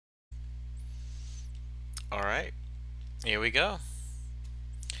Alright, here we go.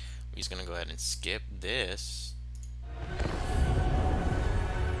 We're just gonna go ahead and skip this.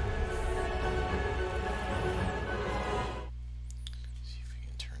 See if we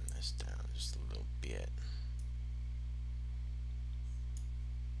can turn this down just a little bit.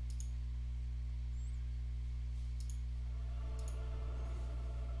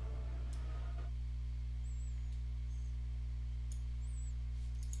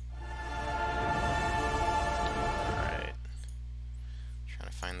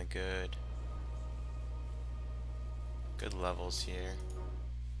 Find the good levels here.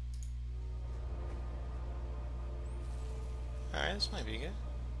 Alright, this might be good.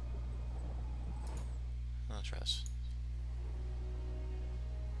 I'll try this.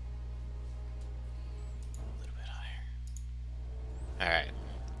 A little bit higher. Alright.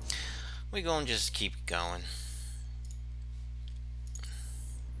 We gonna just keep going.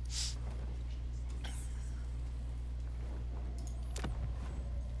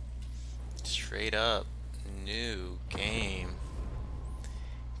 Straight up new game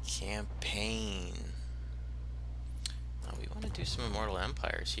campaign. We want to do some Immortal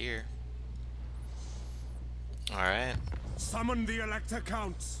Empires here. Alright. Summon the Elector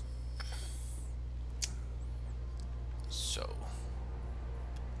Counts. So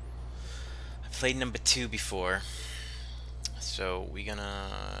I played number 2 before. So we're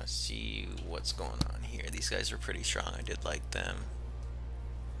gonna see what's going on here. These guys are pretty strong. I did like them.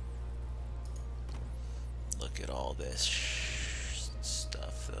 Look at all this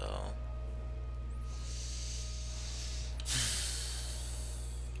stuff, though.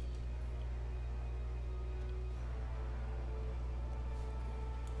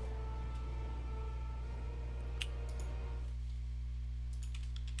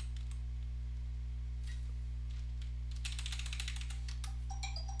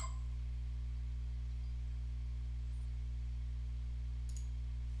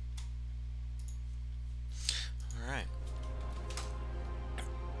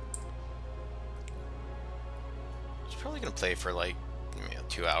 Probably gonna play for like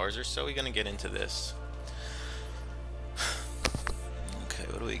 2 hours or so. We're gonna get into this. Okay,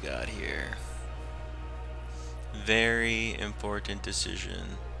 what do we got here? Very important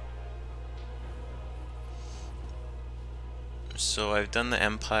decision. So I've done the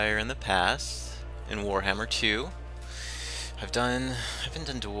Empire in the past in Warhammer 2. I haven't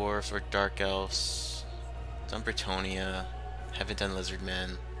done Dwarves or Dark Elves. Done Bretonnia. Haven't done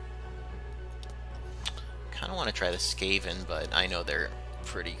Lizardmen. I don't want to try the Skaven, but I know they're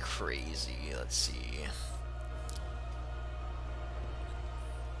pretty crazy. Let's see.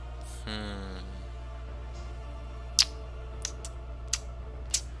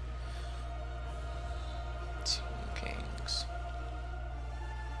 Two Kings.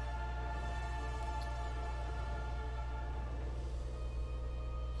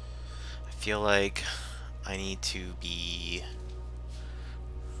 I feel like I need to be...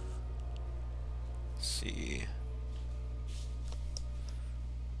 see.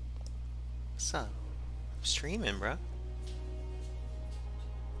 What's up? I'm streaming, bro.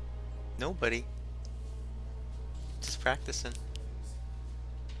 Nobody. Just practicing.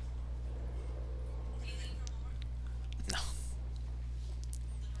 No.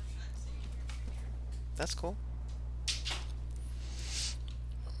 That's cool.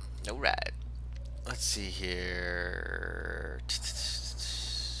 Alright. Let's see here.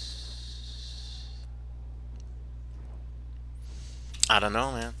 I don't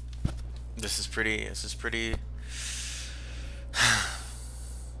know, man. This is pretty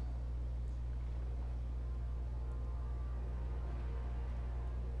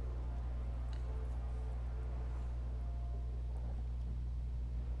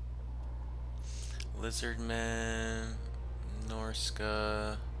Lizardmen,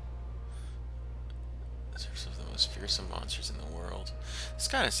 Norska. These are some of the most fearsome monsters in the world. This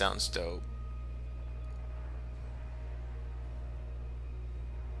kind of sounds dope.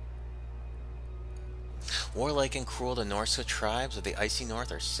 Warlike and cruel, the Norska tribes of the icy north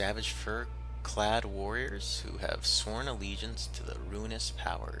are savage fur-clad warriors who have sworn allegiance to the ruinous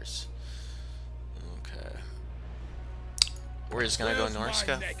powers. Okay. We're just gonna go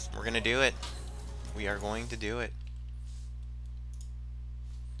Norska. We're gonna do it. We are going to do it.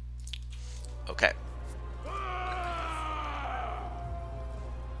 Okay.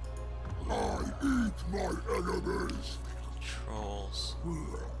 I eat my enemies. Trolls.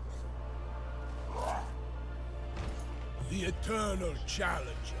 The eternal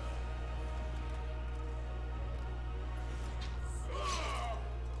challenger.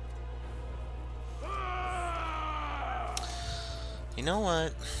 You know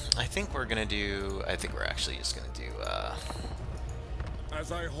what? I think we're gonna do. I think we're actually just gonna do.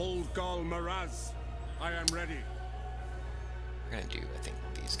 As I hold Gal Maraz, I am ready. We're gonna do. I think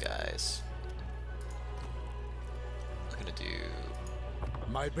these guys. We're gonna do.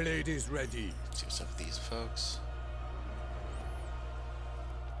 My blade is ready. Do stuff with these folks.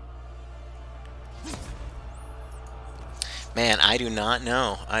 Man, I do not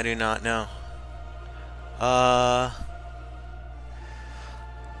know. I do not know.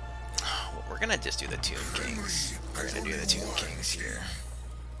 We're gonna just do the Tomb Kings. We're gonna do the Tomb Kings here.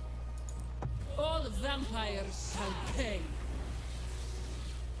 All vampires shall pay.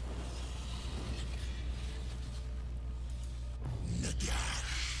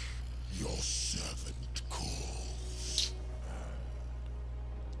 Nagash, your servant calls.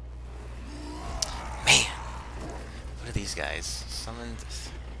 Man, what are these guys? Summoned.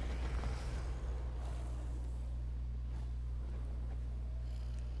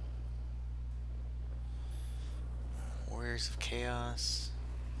 Warriors of Chaos.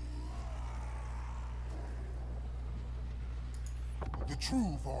 The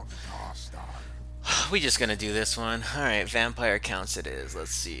true Von Carstein. We just gonna do this one. Alright, vampire counts it is.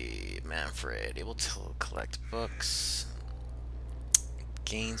 Let's see. Manfred, able to collect books.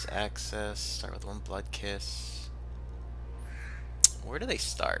 Gains access. Start with 1 blood kiss. Where do they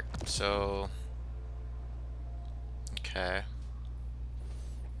start? So. Okay.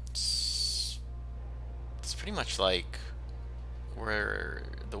 It's pretty much like where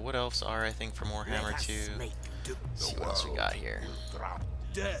the Wood Elves are, I think, from Warhammer 2. Let's see what else we got here.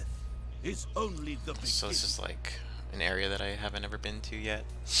 Death is only the beginning. So it's just like an area that I haven't ever been to yet.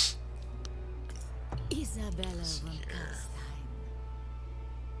 Isabella von Here. Carstein.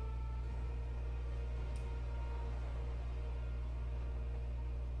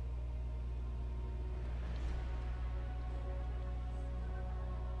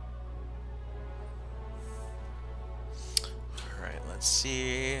 Alright, let's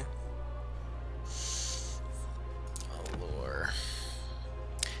see. Allure.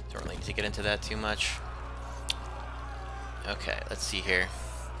 Don't really need to get into that too much. Okay, let's see here.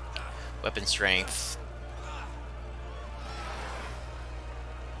 Weapon strength.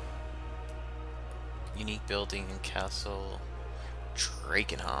 Unique building and castle.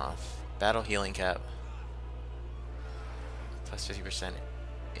 Drakenhof. Battle healing cap. Plus 50%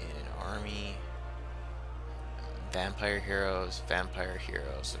 in army. Vampire heroes. Vampire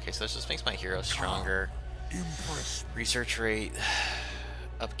heroes. Okay, so this just makes my heroes stronger. Research rate.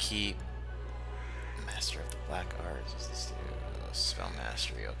 Upkeep. Master of the Black Arts. What's this do? Spell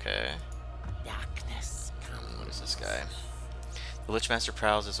mastery, okay. Darkness. What is this guy? The Lichmaster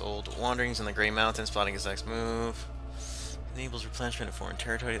prowls his old wanderings in the Grey Mountains, plotting his next move. Enables replenishment of foreign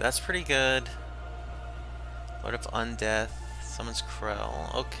territory. That's pretty good. Lord of Undeath. Summons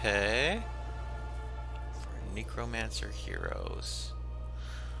Krell. Okay. For Necromancer heroes.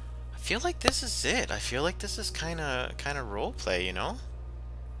 I feel like this is it. I feel like this is kind of roleplay, you know?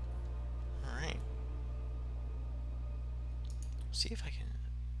 Alright. See if I can...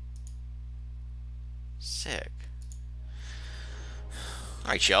 Sick.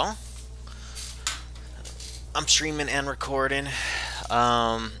 Alright, y'all. I'm streaming and recording.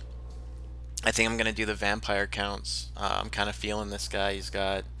 I think I'm gonna do the vampire counts. I'm kind of feeling this guy. He's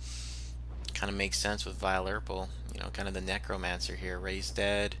got... Kind of makes sense with Vile Urpal. You know, kind of the necromancer here. Raised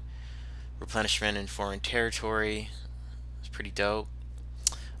dead. Replenishment in foreign territory. It's pretty dope.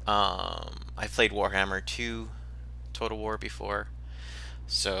 I've played Warhammer 2 Total War before,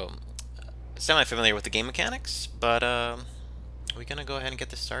 so semi-familiar with the game mechanics, but we're gonna go ahead and get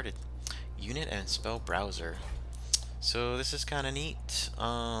this started. Unit and spell browser. So this is kind of neat,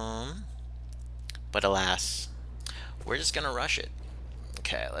 but alas, we're just gonna rush it.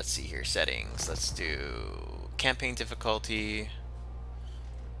 Okay, let's see here. Settings. Let's do campaign difficulty.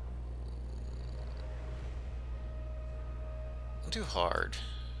 We'll do hard.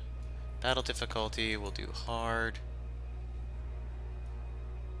 Battle difficulty, we'll do hard.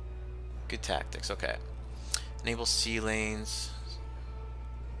 Good tactics, okay. Enable sea lanes.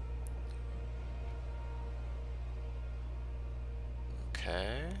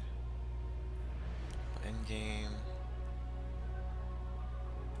 Okay. Endgame.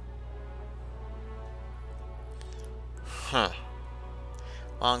 Huh.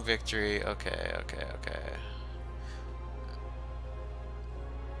 Long victory, okay.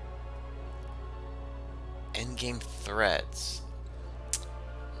 Endgame threats.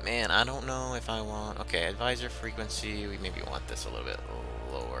 Man, I don't know if I want... Okay, advisor frequency. We maybe want this a little bit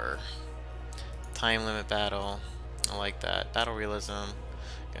lower. Time limit battle. I like that. Battle realism.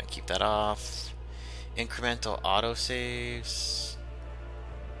 Gonna keep that off. Incremental autosaves.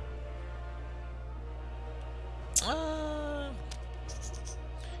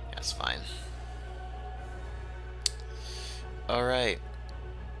 That's fine. Alright.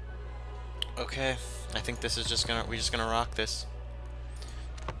 Okay. I think this is just gonna, we're just gonna rock this.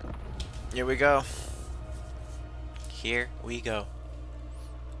 Here we go. Here we go.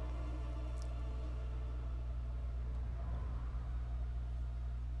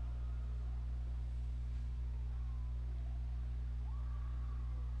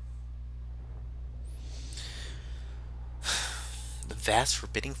 The vast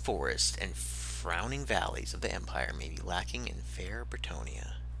forbidding forests and frowning valleys of the Empire may be lacking in fair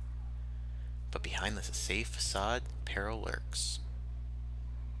Bretonia. But behind this safe facade, peril lurks.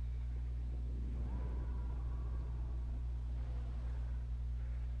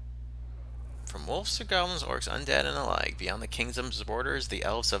 From wolves to goblins, orcs, undead, and alike, beyond the kingdom's borders, the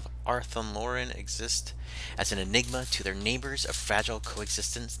elves of Arthamloran exist as an enigma to their neighbors, a fragile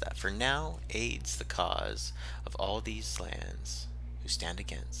coexistence that for now aids the cause of all these lands, who stand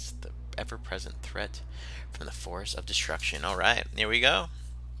against the ever-present threat from the force of destruction. Alright, here we go.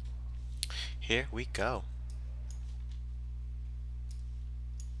 Here we go.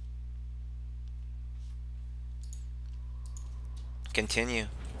 Continue.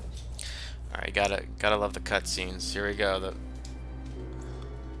 Alright, gotta love the cutscenes. Here we go.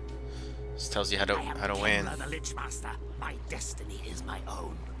 This tells you how to win. Kemmler, the Lich Master. My destiny is my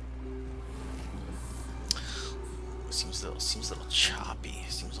own. Seems a little choppy.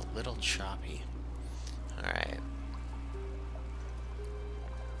 Seems a little choppy. Alright.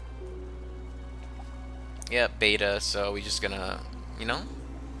 Yeah, beta, so we just gonna, you know,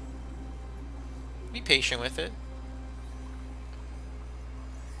 be patient with it.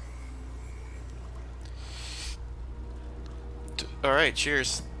 Alright,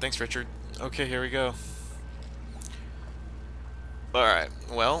 cheers. Thanks, Richard. Okay, here we go. Alright,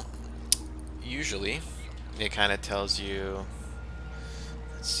 well, usually it kind of tells you,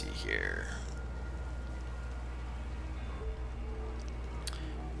 let's see here.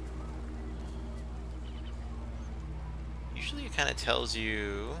 Usually it kind of tells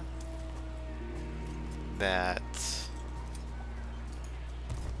you that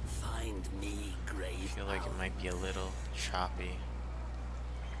Find me, grave. I feel like it might be a little choppy.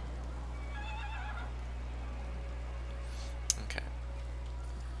 Okay.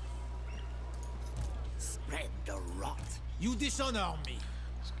 Spread the rot. You dishonor me.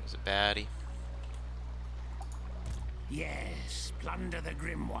 This guy's a baddie. Yes, plunder the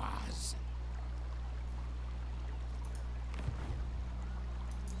grimoires.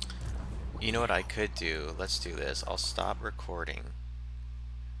 You know what I could do? Let's do this. I'll stop recording.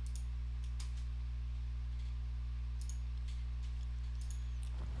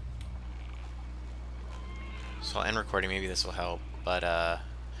 So I'll end recording, maybe this will help, but I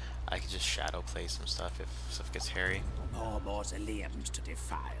could just shadow play some stuff if stuff gets hairy. More mausoleums to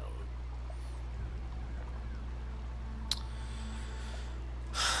defile.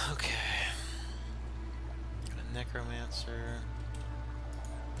 Okay. Got a necromancer.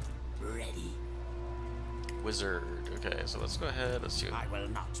 Ready. Wizard. Okay, so let's go ahead. Let's see I will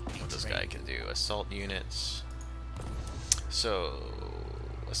not what this betray guy can do. Assault units. So,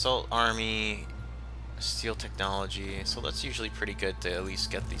 assault army, steel technology. So that's usually pretty good to at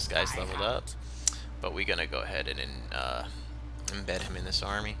least get these guys leveled up. But we're gonna go ahead and embed him in this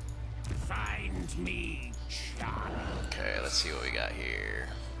army. Find me, child. Okay, let's see what we got here.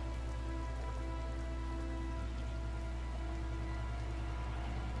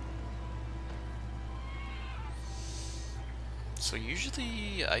 So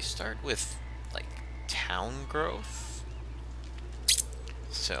usually I start with like town growth.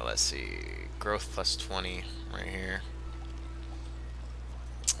 So let's see, growth plus 20 right here.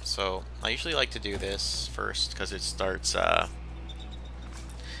 So I usually like to do this first because it starts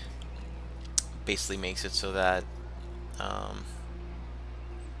basically makes it so that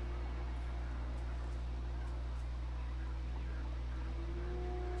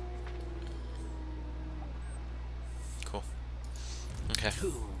cool. Okay.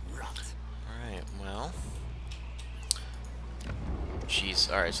 Alright, well.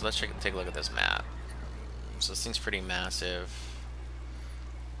 Jeez, alright, so let's take a look at this map. So this thing's pretty massive.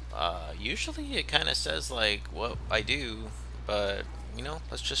 Usually it kind of says like what I do, but you know,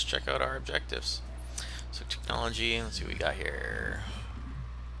 let's just check out our objectives. So technology, let's see what we got here.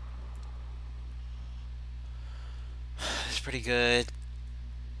 It's pretty good.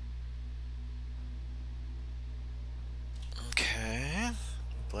 Okay.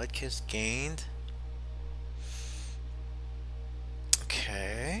 Blood kiss gained.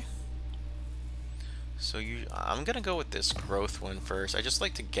 Okay. So I'm gonna go with this growth one first. I just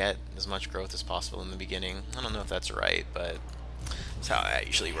like to get as much growth as possible in the beginning. I don't know if that's right, but that's how I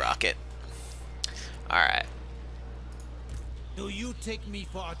usually rock it. Alright. Do you take me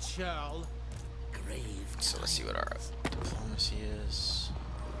for a churl? Grave. So let's see what our diplomacy is.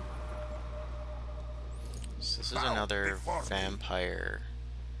 So this is another vampire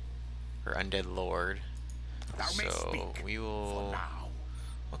or undead lord. So we will.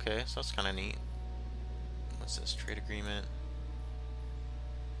 Okay, so that's kind of neat. What's this? Trade agreement.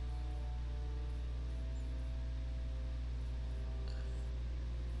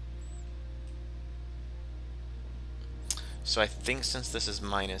 So I think since this is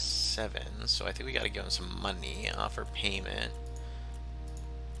 -7, so I think we gotta give him some money, offer payment.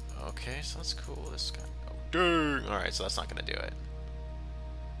 Okay, so that's cool. This guy. Oh, dang! Alright, so that's not gonna do it.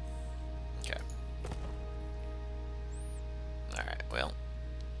 Okay. Alright, well,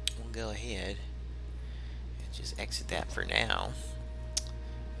 we'll go ahead and just exit that for now.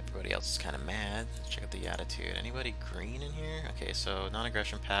 Everybody else is kind of mad. Let's check out the attitude. Anybody green in here? Okay, so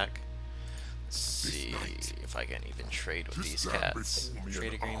non-aggression pack. Let's see if I can even trade with these cats.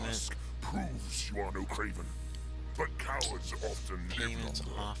 Trade agreement. Proves you are no craven, but cowards often Payments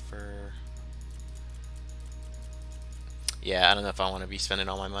offer. Yeah, I don't know if I want to be spending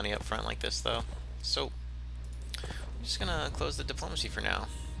all my money up front like this though. So I'm just gonna close the diplomacy for now.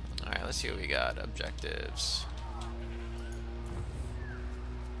 Alright, let's see what we got. Objectives.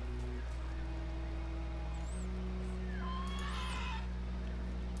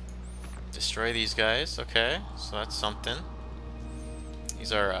 Destroy these guys. Okay, so that's something.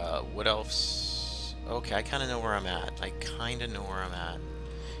 These are wood elves. Okay, I kind of know where I'm at. I kind of know where I'm at.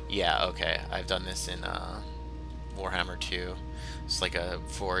 Yeah, okay. I've done this in Warhammer 2. It's like a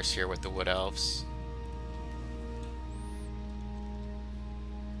forest here with the wood elves.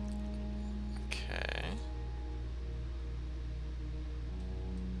 Okay.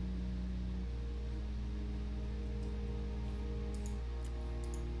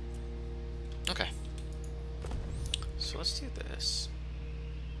 Okay. So let's do this.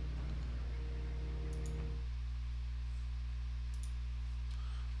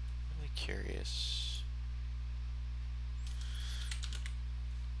 Really curious.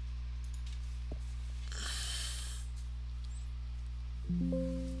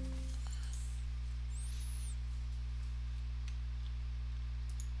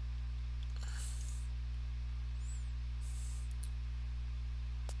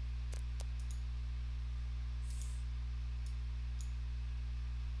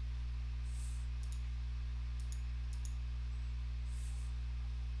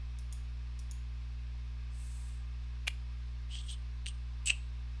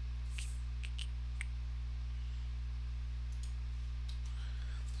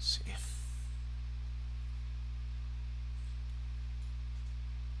 Let's see.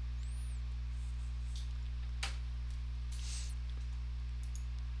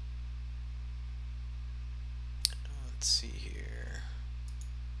 Let's see here.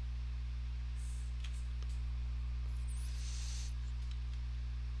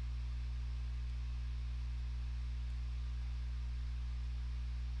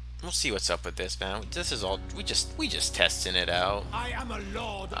 We'll see what's up with this, man. This is all we just testing it out. I am a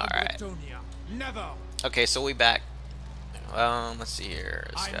lord of Alright. Bretonia. Never. Okay, so we back. Let's see here.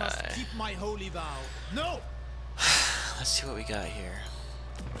 This I must guy. keep my holy vow. No. Let's see what we got here.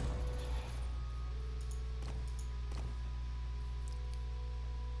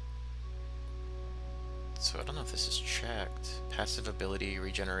 So I don't know if this is checked. Passive ability,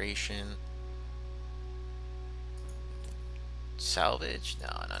 regeneration. Salvage? No.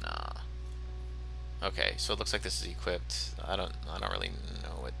 Okay, so it looks like this is equipped. I don't really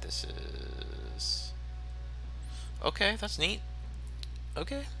know what this is. Okay, that's neat.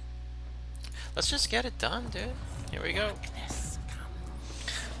 Okay. Let's just get it done, dude. Here we go.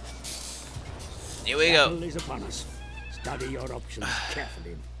 Here we go. Battle is upon us. Study your options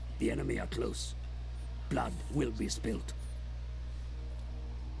carefully. The enemy are close. Blood will be spilt.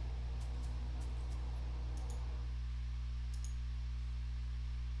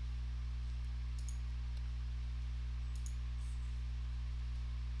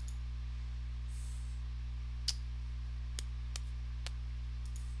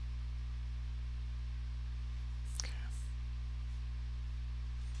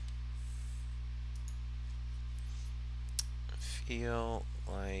 Feel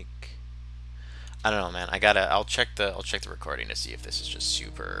like I don't know, man. I'll check the recording to see if this is just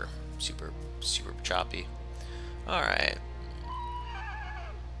super choppy. All right.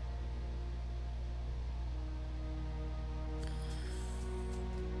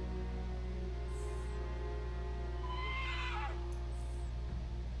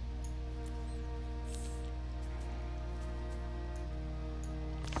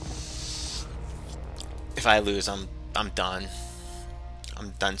 If I lose, I'm done.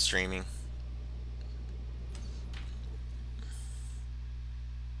 I'm done streaming.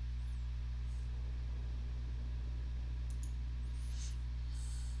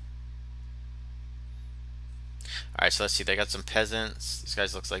 Alright, so let's see. They got some peasants. These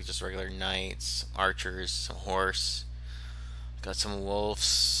guys looks like just regular knights, archers, some horse. Got some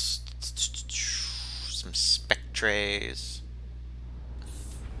wolves, some spectres.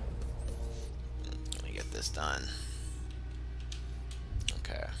 Let me get this done.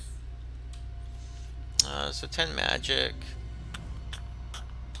 Okay. So 10 magic.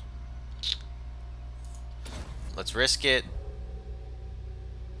 Let's risk it.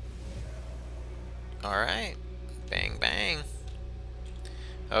 Alright. Bang, bang.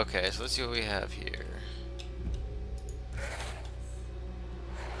 Okay, so let's see what we have here.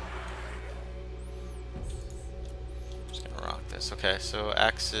 Just gonna rock this. Okay, so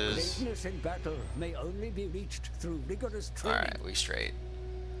axes. Greatness in battle may only be reached through rigorous training. Alright, we straight.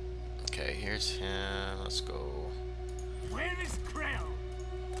 Okay, here's him. Let's go. Where is Krell?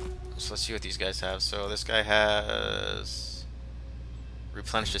 So let's see what these guys have. So this guy has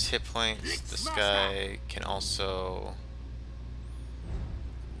replenish his hit points. This guy can also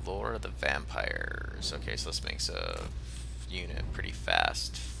lure the vampires. Okay, so this makes a unit pretty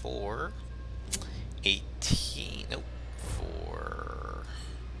fast. 4 18. Nope. For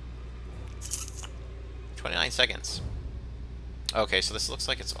 29 seconds. Okay, so this looks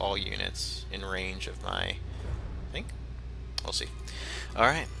like it's all units in range of my, I think. We'll see.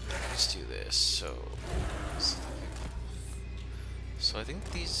 Alright, let's do this. So I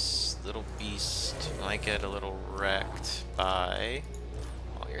think these little beasts might get a little wrecked by...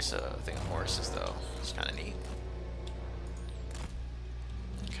 Oh, here's a thing of horses, though. It's kind of neat.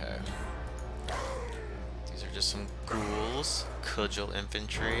 Okay. These are just some ghouls. Cudgel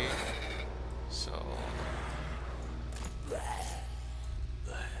infantry. So... Okay,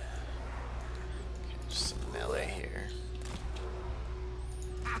 just some melee here.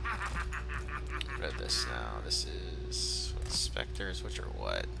 Get rid of this now. This is... Spectres, which are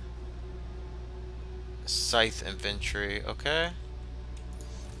what? Scythe infantry, okay.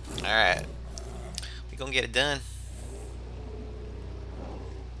 Alright. We gonna get it done.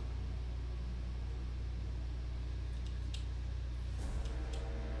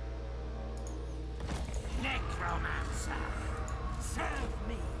 Necromancer, serve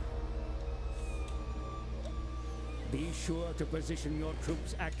me. Be sure to position your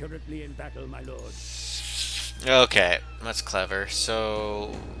troops accurately in battle, my lord. Okay, that's clever.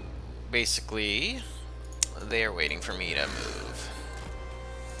 So, basically, they are waiting for me to move.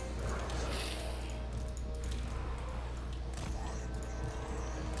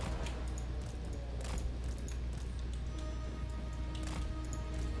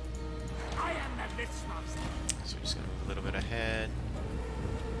 I am the Litzmob. So we're just gonna move a little bit ahead.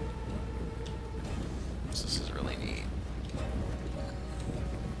 So this is really neat.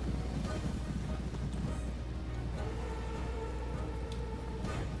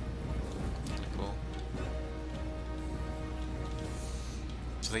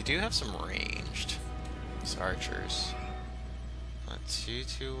 So they do have some ranged, these archers. Not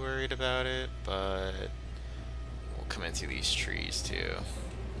too worried about it, but we'll come into these trees too.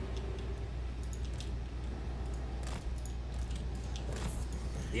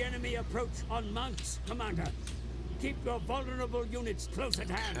 The enemy approach on mounts, Commander. Keep your vulnerable units close at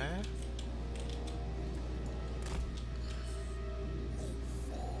hand. Okay.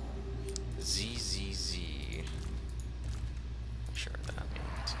 ZZZ. I'm sure what that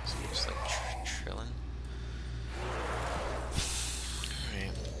means. So just like trilling.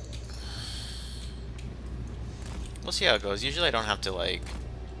 Alright. We'll see how it goes. Usually I don't have to like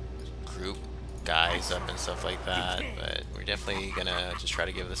group guys up and stuff like that, but we're definitely gonna just try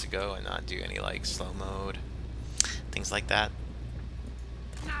to give this a go and not do any like slow mode, things like that.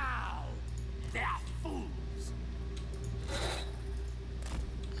 Now, they're fools.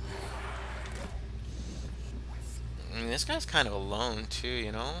 I mean, this guy's kind of alone too,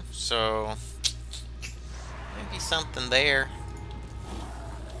 you know, so maybe something there.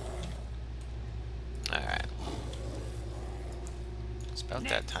 Alright. It's about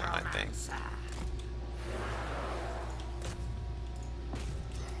that time, I think.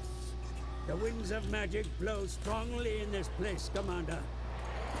 The winds of magic blow strongly in this place, Commander.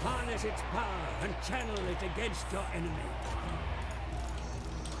 Harness its power and channel it against your enemy.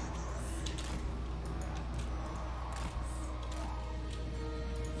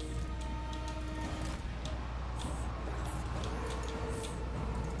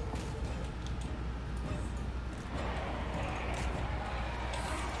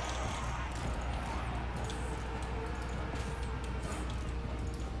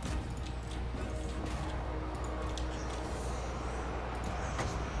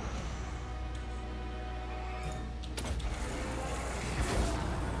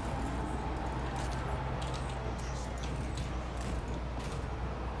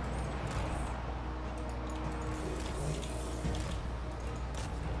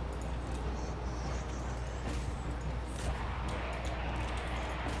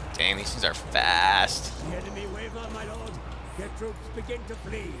 Dang, these things are fast. The enemy waver, my lord. Their troops begin to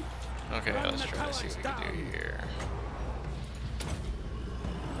flee. Okay, Run let's the try to see what we cowards can do down. here.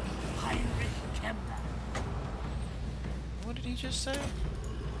 Heinrich Kemmler. What did he just say?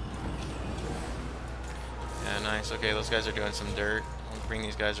 Yeah, nice. Okay, those guys are doing some dirt. I'll bring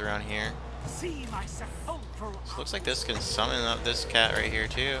these guys around here. See my sepulchral. So looks like this can summon up this cat right here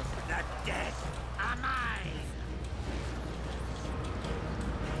too. The dead are mine.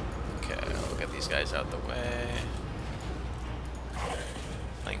 Okay, we'll get these guys out the way.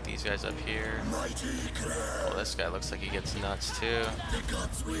 Flank these guys up here. Oh, this guy looks like he gets nuts too.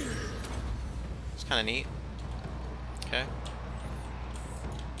 It's kind of neat. Okay.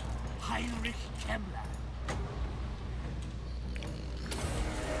 Heinrich Kemmler.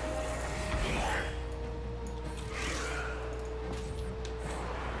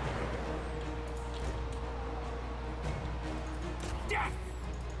 Death.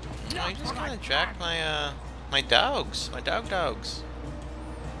 Oh, he just kind of jacked my my dogs. My dogs.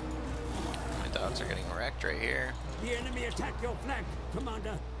 My dogs are getting wrecked right here. The enemy attack your flank,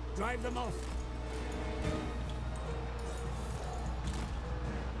 Commander. Drive them off.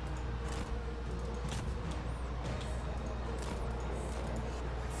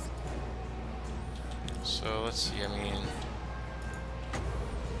 So let's see. I mean,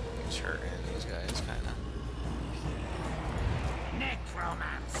 he's hurting these guys, kind of.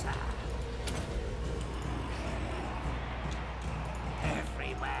 Necromancer.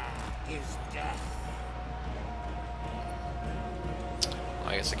 Everywhere is death. Well,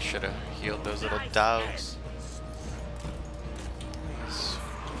 I guess I should have healed those little dogs.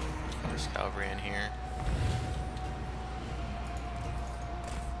 There's cavalry in here.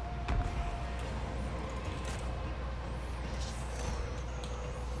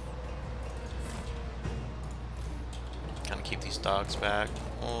 Kind of keep these dogs back.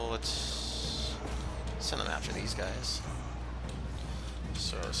 Well, let's send them after these guys.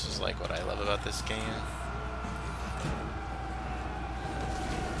 So this is like what I love about this game.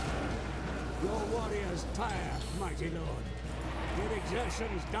 Your warriors tire, mighty lord. Their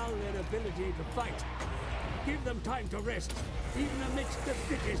exertions dull their ability to fight. Give them time to rest, even amidst the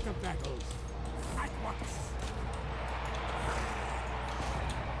thickest of battles. At once.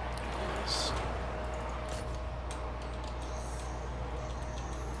 Yes.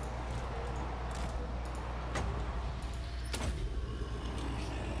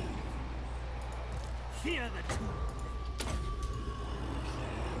 Fear the tomb.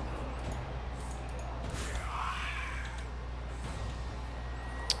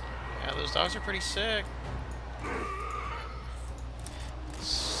 Yeah, those dogs are pretty sick.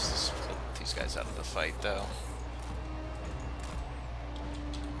 Let's put these guys out of the fight, though.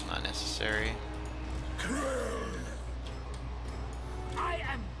 Not necessary. I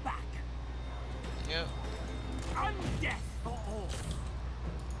am back. Yep. Undeath for all.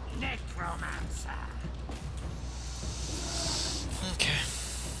 Necromancer. Okay.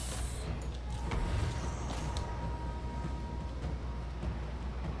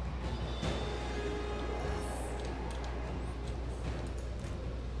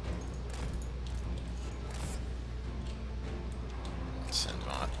 Send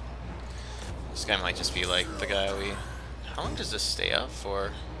on. This guy might just be like the guy we... How long does this stay up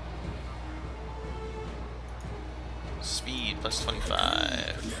for? Speed plus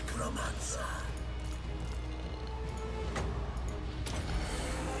 25.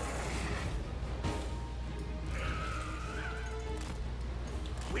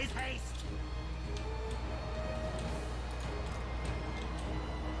 With haste.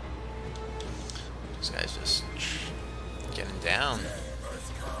 This guy's just getting down.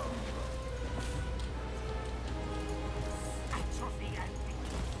 Atrophy and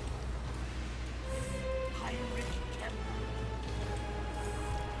victory. Heinrich Kemmler.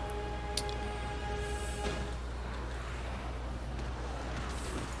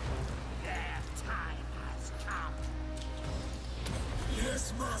 Their time has come.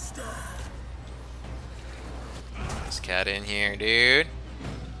 Yes, master. This cat in here, dude.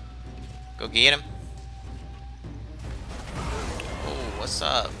 Go get him. Oh, what's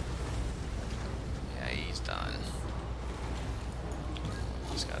up? Yeah, he's done.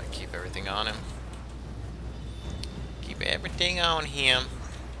 Just gotta keep everything on him. Keep everything on him.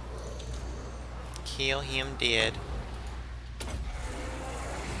 Kill him dead.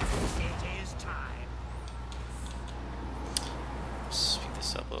 It is time. Speed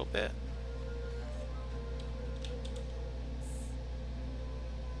this up a little bit.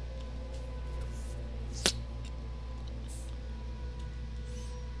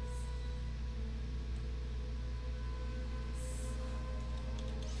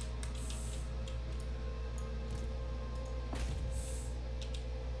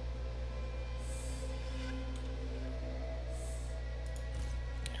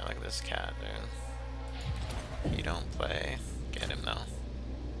 like this cat, dude. You don't play. Get him though.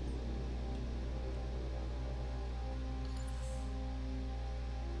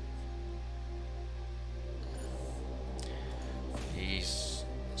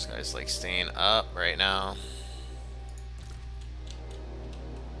 This guy's like staying up right now.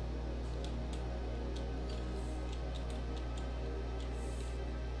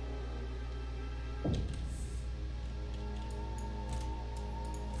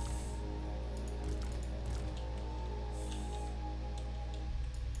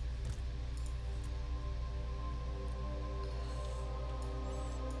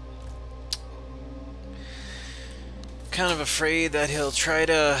 Kind of afraid that he'll try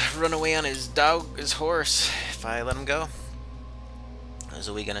to run away on his horse if I let him go. Is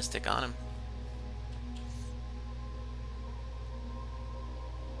we gonna stick on him?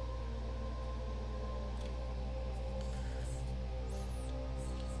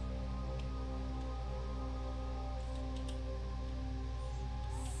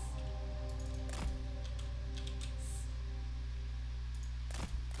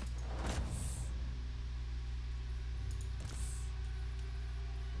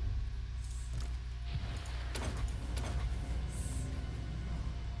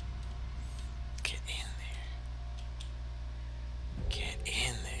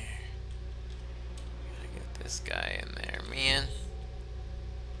 Guy in there, man.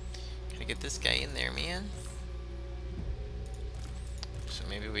 Gotta get this guy in there, man. So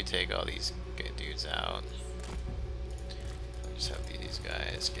maybe we take all these good dudes out. We'll just have these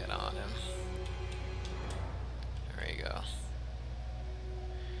guys get on him. There we go.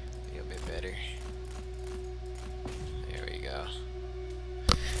 A little bit better. There we go.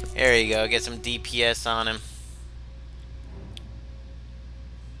 There you go. Get some DPS on him.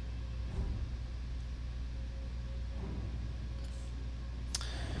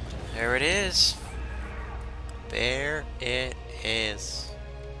 There it is. There it is.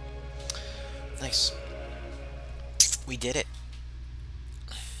 Nice. We did it.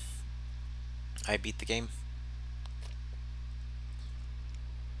 I beat the game.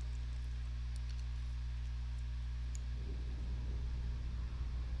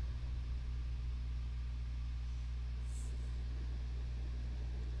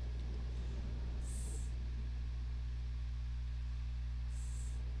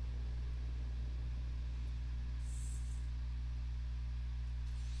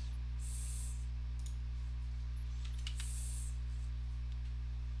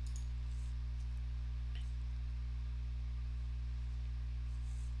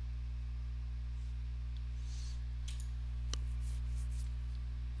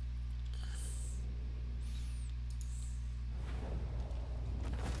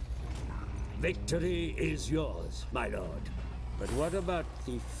 Victory is yours, my lord. But what about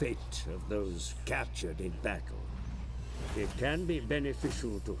the fate of those captured in battle? It can be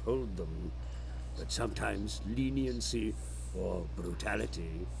beneficial to hold them, but sometimes leniency or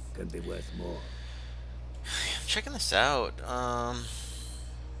brutality can be worth more. I'm checking this out. Let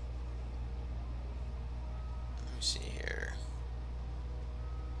me see here.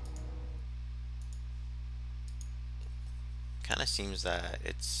 Kind of seems that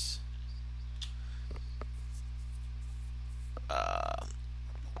it's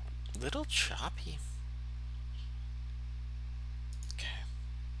little choppy. Okay.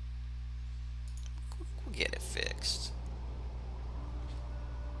 We'll get it fixed.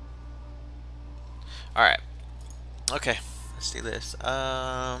 Alright. Okay. Let's do this.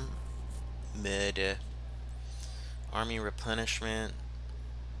 Mid army replenishment.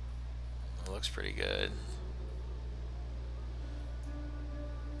 It looks pretty good.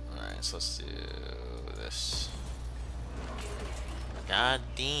 Alright, so let's do this. God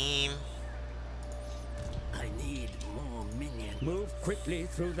damn. I need more minions. Move quickly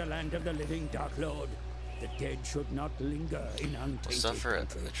through the land of the living, Dark Lord. The dead should not linger in untainted Suffer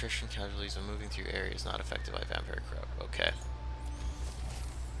country. attrition casualties when moving through areas not affected by vampire corrupt. Okay.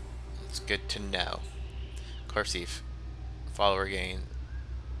 It's good to know. Corpse thief. Follower gain.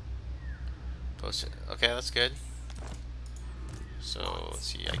 Post it. Okay, that's good. So let's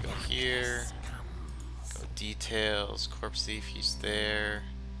see, I go here. Go details, corpse thief, he's there.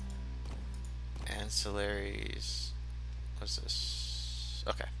 Ancillaries. What's this?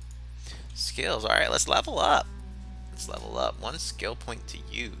 Okay. Skills. Alright, let's level up. Let's level up. 1 skill point to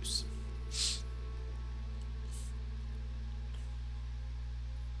use.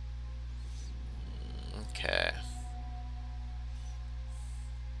 Okay.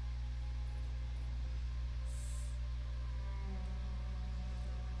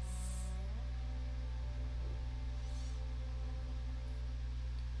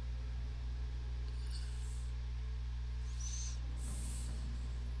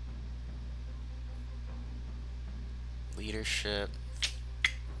 leadership.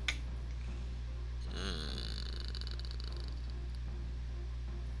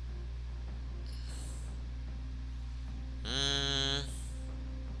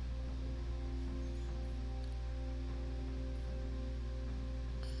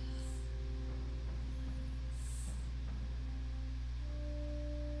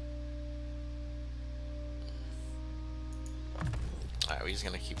 Alright, we're just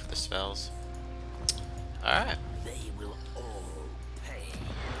gonna keep the spells. Alright. They will all pay.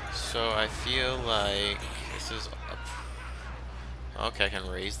 So I feel like this is okay, I can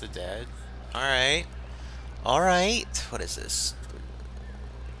raise the dead. Alright. Alright. What is this?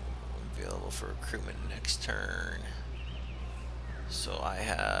 Available for recruitment next turn. So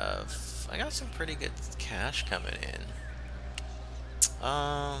I got some pretty good cash coming in.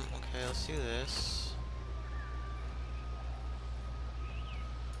 Okay, let's do this.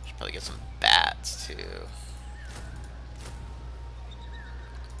 Should probably get some bats too.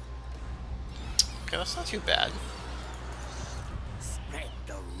 Okay, that's not too bad. Spread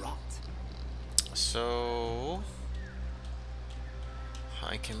the rot. So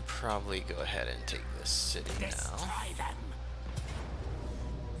I can probably go ahead and take this city now. Destroy them.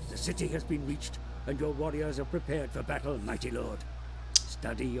 The city has been reached, and your warriors are prepared for battle, mighty lord.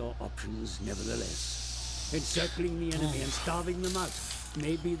 Study your options nevertheless. Encircling the enemy and starving them out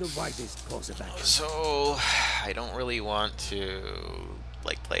may be the wisest course of action. So I don't really want to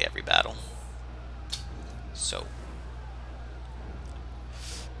like play every battle. So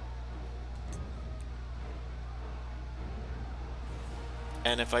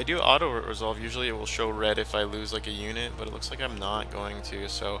and if I do auto resolve, usually it will show red if I lose like a unit, but it looks like I'm not going to,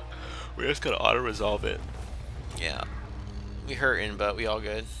 so we just gotta auto resolve it. Yeah, we hurting, but we all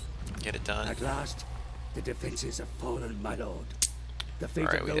good. Get it done. At last, the defenses have fallen, my lord. The fate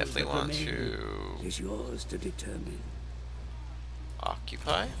Alright, of we those definitely that want remain to is yours to determine.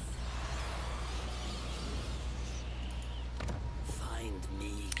 occupy. Find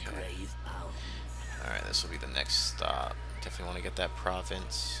me grave bound. Alright, this will be the next stop. Definitely want to get that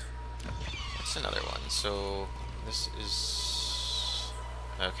province. That's another one. So this is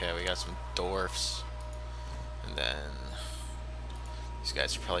okay. We got some dwarfs, and then these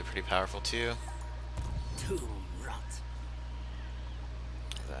guys are probably pretty powerful too. Tomb rot.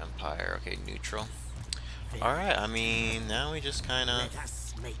 The Empire. Okay, neutral. All right. I mean, now we just kind of Let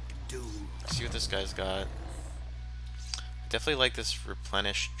us make do. see what this guy's got. I definitely like this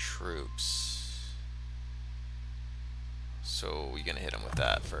replenish troops. So we're gonna hit him with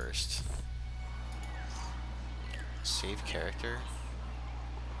that first. Save character.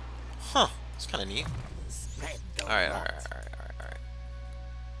 Huh, it's kind of neat. Spread the Alright, rot. alright.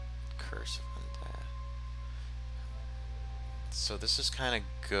 Curse of Undeath. So this is kind of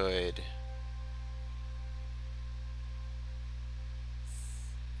good.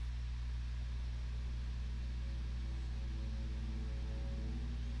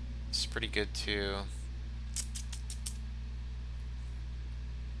 It's pretty good too.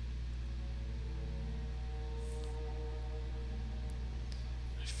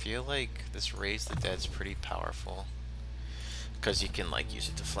 I feel like this Raise the Dead's pretty powerful because you can like use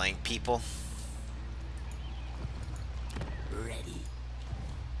it to flank people. Ready.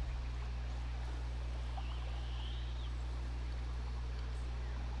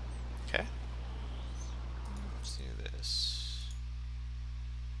 Okay. Let's do this.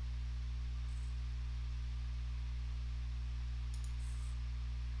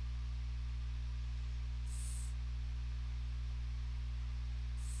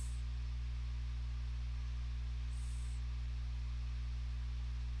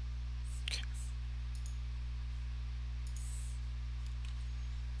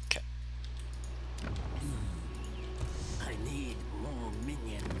 Okay. I need more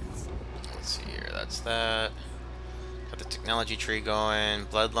minions. Let's see here. That's that. Got the technology tree going.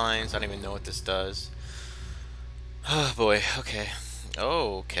 Bloodlines. I don't even know what this does. Oh boy. Okay.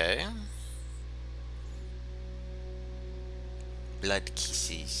 Okay. Blood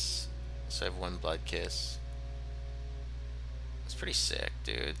kisses. So I have one blood kiss. That's pretty sick,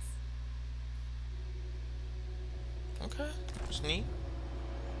 dude. Okay. That's neat.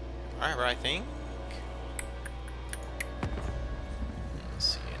 Alright, I think. Let's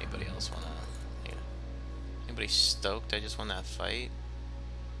see. Anybody else wanna? Yeah. Anybody stoked? I just won that fight.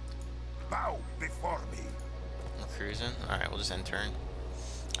 Bow before me. I'm cruising. Alright, we'll just end turn.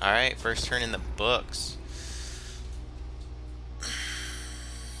 Alright, first turn in the books.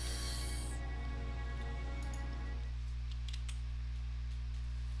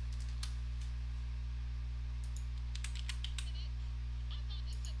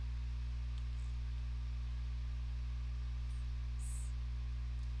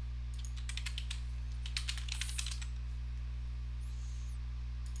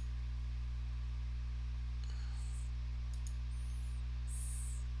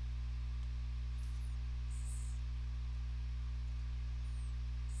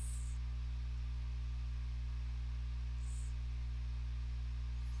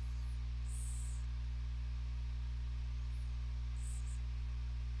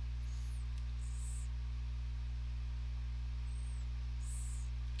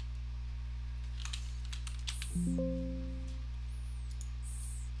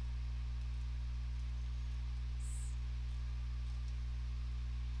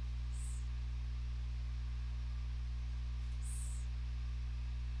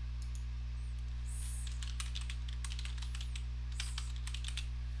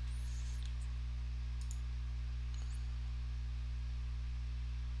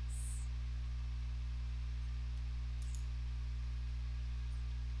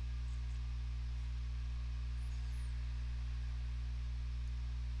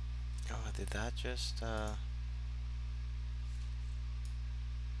 did that just,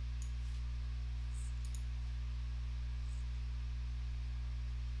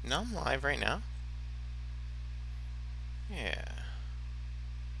 No, I'm live right now. Yeah.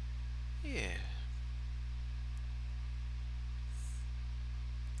 Yeah.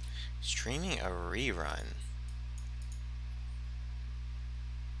 Streaming a rerun.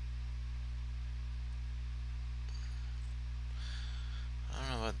 I don't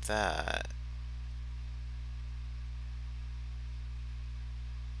know about that.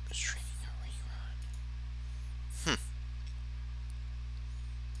 Streaming a rerun.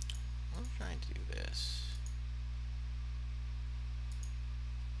 I'm trying to do this.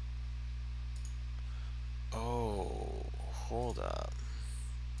 Oh, hold up.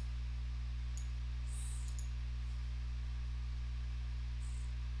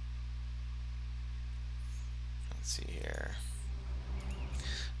 Let's see here.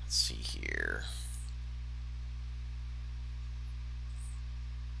 Let's see here.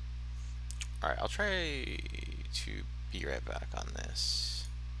 Alright, I'll try to be right back on this.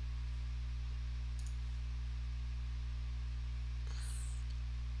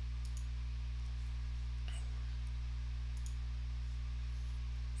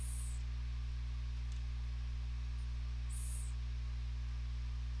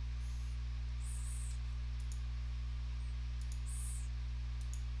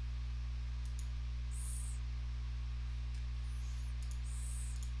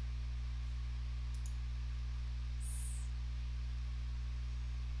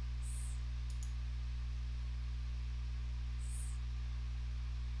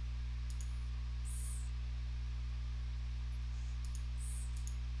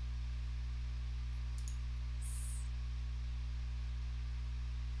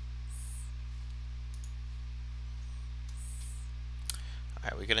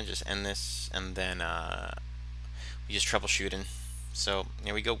 Alright, we're gonna just end this and then we just troubleshooting. So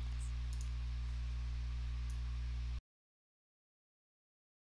here we go.